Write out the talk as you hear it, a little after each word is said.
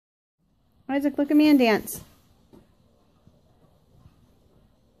Isaac, look at me and dance.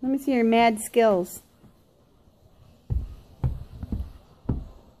 Let me see your mad skills.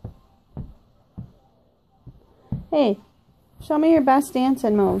 Hey, show me your best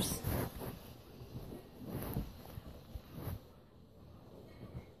dancing moves.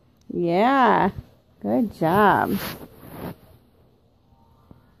 Yeah, good job.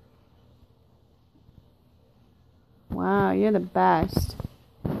 Wow, you're the best.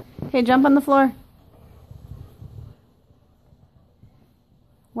 Okay, jump on the floor.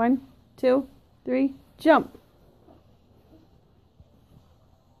 1, 2, 3, jump.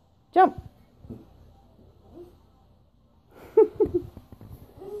 Jump.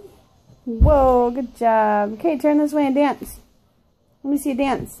 Whoa, good job. Okay, turn this way and dance. Let me see you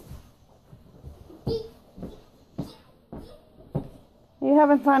dance. Are you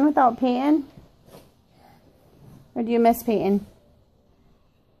having fun without Peyton? Or do you miss Peyton?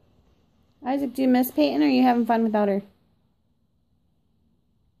 Isaac, do you miss Peyton or are you having fun without her? Do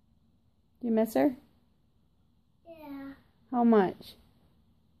you miss her? Yeah. How much?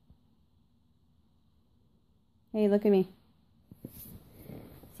 Hey, look at me.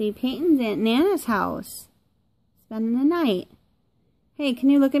 See, Peyton's at Nana's house. Spending the night. Hey, can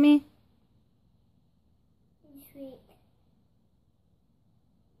you look at me? Sweet.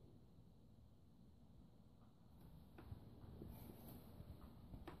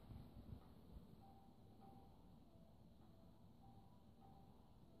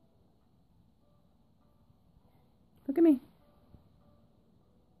 Look at me.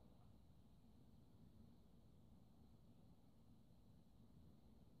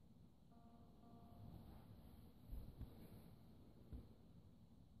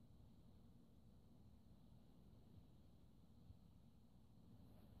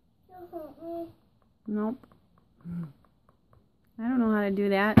 Nope. I don't know how to do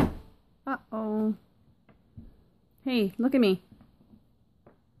that. Uh-oh. Hey, look at me.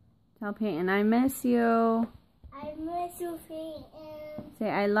 Tell Peyton, I miss you. I miss you, Peyton. Say,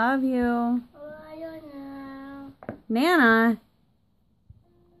 I love you. Oh, I don't know. Nana.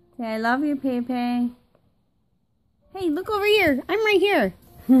 Say, I love you, Pepe. Hey, look over here. I'm right here.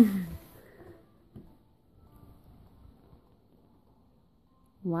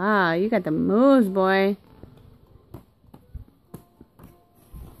 Wow, you got the moves, boy.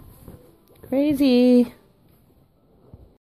 Crazy.